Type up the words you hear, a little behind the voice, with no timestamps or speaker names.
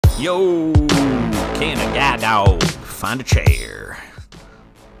Yo, can a guide dog find a chair?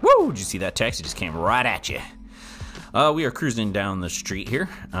 Woo, did you see that text? It just came right at you. We are cruising down the street here,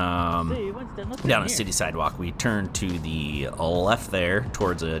 down a city sidewalk. We turn to the left there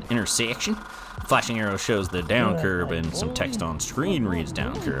towards an intersection. Flashing arrow shows the down curb, and some text on screen reads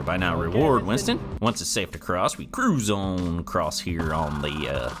down curb. I now reward Winston. Once it's safe to cross, we cruise on across here on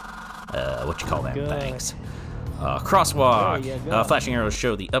the, what you call them things? Crosswalk. Flashing arrows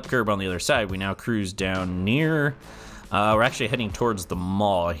show the up curb on the other side. We now cruise down near, we're actually heading towards the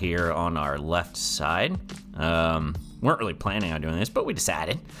mall here on our left side. Weren't really planning on doing this, but we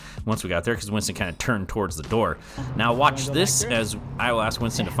decided once we got there because Winston kind of turned towards the door. Now watch this as I will ask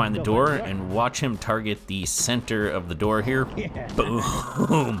Winston to find the door and watch him target the center of the door here.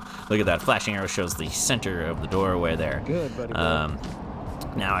 Boom! Look at that. Flashing arrow shows the center of the doorway there.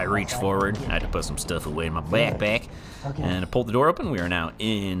 Now I reach forward. I had to put some stuff away in my backpack. And I pulled the door open. We are now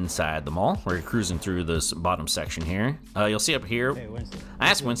inside the mall. We're cruising through this bottom section here. You'll see up here, I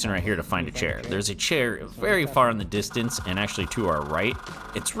asked Winston right here to find a chair. There's a chair very far in the distance and actually to our right.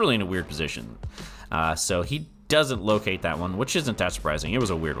 It's really in a weird position. So he doesn't locate that one, which isn't that surprising. It was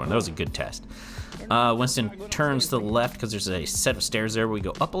a weird one. That was a good test. Winston turns to the left because there's a set of stairs there where we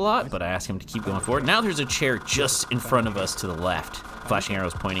go up a lot, but I ask him to keep going forward. Now there's a chair just in front of us to the left. Flashing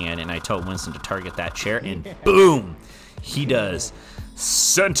arrows pointing at it, and I told Winston to target that chair, and boom! He does.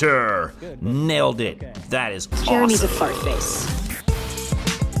 Center! Nailed it. That is awesome. Jeremy's a fart face.